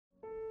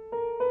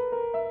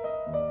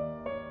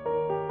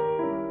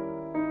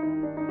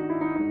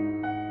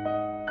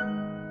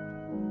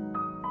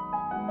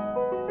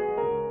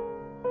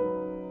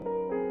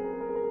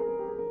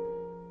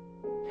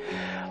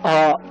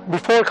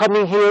Before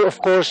coming here,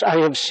 of course, I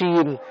have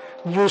seen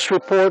news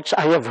reports,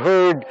 I have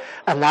heard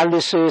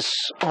analysis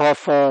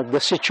of the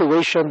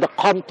situation, the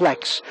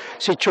complex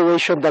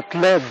situation that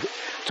led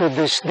to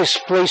this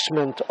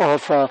displacement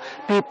of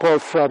people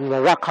from the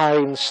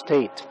Rakhine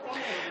state.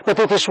 But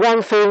it is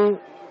one thing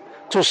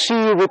to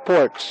see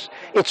reports,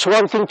 it's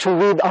one thing to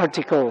read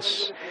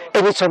articles,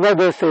 and it's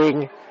another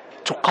thing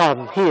to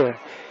come here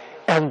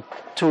and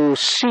to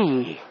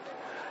see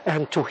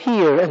and to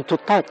hear and to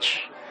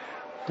touch.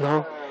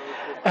 No?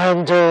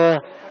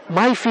 And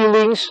my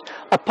feelings,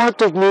 a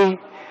part of me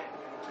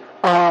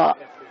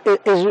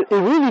is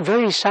really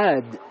very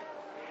sad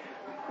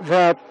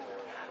that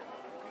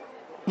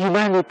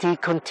humanity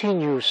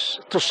continues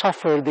to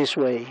suffer this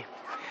way.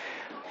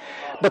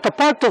 But a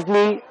part of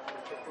me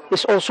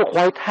is also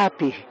quite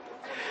happy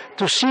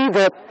to see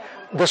that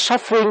the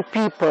suffering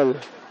people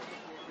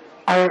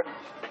are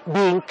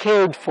being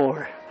cared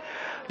for,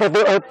 that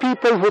there are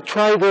people who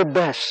try their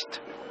best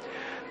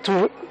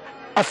to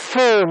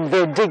affirm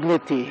their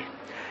dignity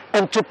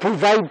and to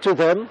provide to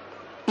them,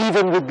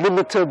 even with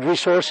limited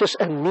resources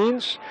and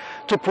means,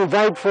 to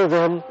provide for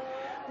them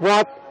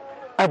what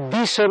a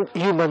decent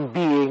human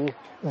being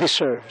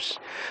deserves.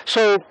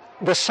 So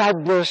the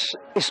sadness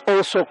is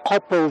also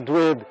coupled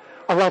with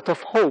a lot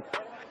of hope.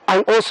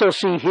 I also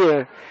see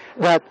here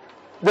that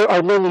there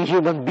are many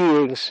human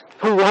beings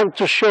who want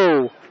to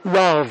show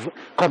love,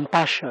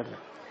 compassion,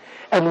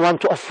 and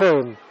want to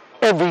affirm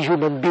every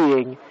human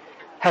being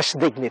has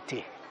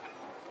dignity.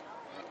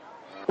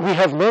 We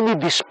have many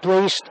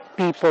displaced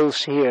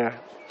peoples here,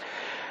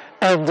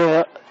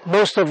 and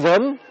most of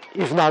them,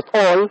 if not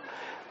all,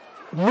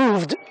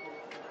 moved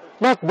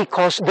not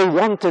because they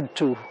wanted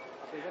to,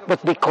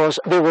 but because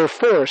they were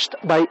forced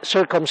by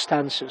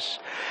circumstances.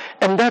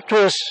 And that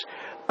was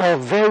a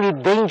very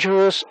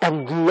dangerous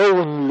and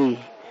lonely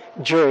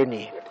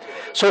journey.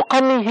 So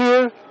coming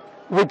here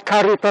with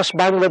Caritas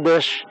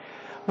Bangladesh,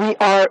 we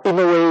are in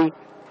a way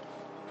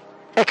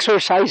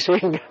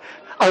exercising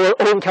our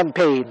own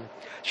campaign.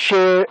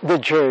 Share the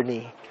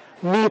journey,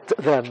 meet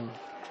them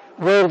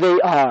where they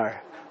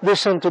are,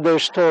 listen to their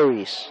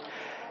stories,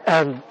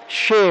 and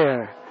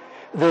share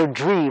their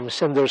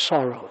dreams and their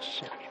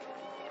sorrows.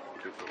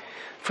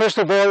 First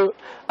of all,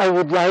 I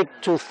would like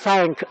to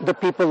thank the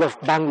people of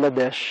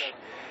Bangladesh.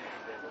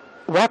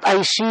 What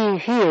I see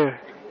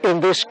here in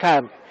this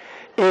camp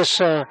is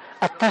a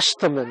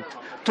testament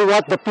to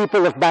what the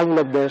people of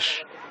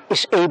Bangladesh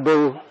is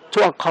able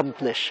to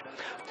accomplish.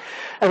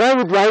 And I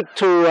would like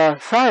to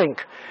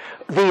thank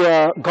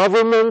the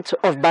government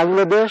of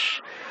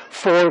Bangladesh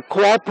for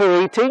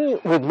cooperating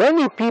with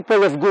many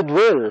people of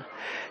goodwill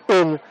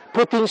in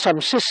putting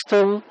some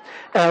system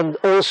and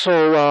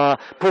also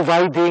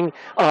providing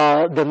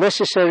the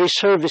necessary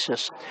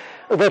services.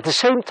 But at the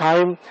same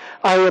time,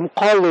 I am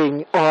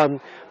calling on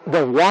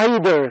the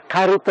wider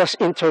Caritas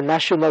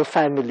International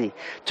family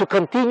to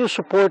continue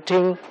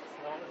supporting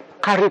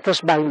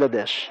Caritas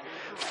Bangladesh,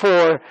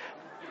 for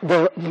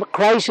the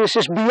crisis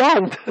is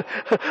beyond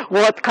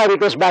what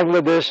Caritas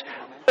Bangladesh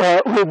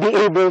will be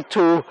able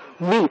to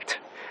meet,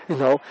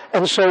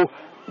 And so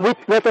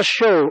let us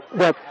show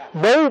that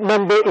no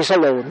member is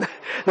alone,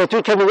 that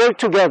we can work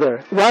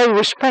together while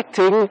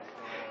respecting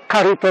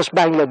Caritas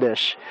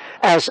Bangladesh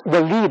as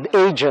the lead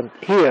agent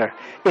here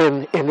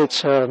in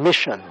its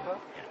mission.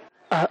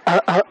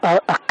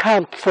 A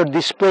camp for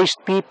displaced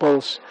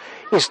peoples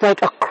is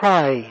like a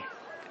cry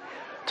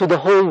to the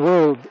whole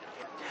world.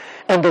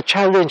 And the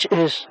challenge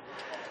is,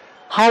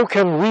 how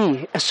can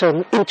we, as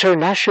an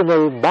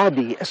international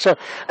body,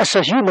 as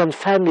a human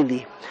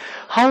family,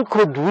 how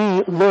could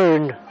we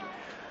learn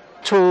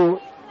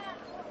to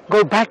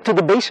go back to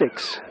the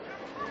basics?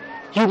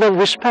 Human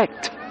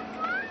respect,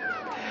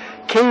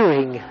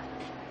 caring,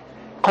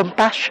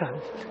 compassion.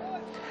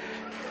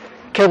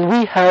 Can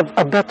we have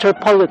a better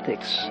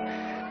politics,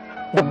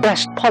 the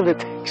best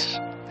politics?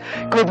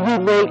 Could we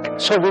make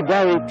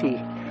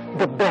solidarity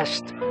the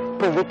best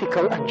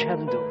political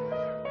agenda?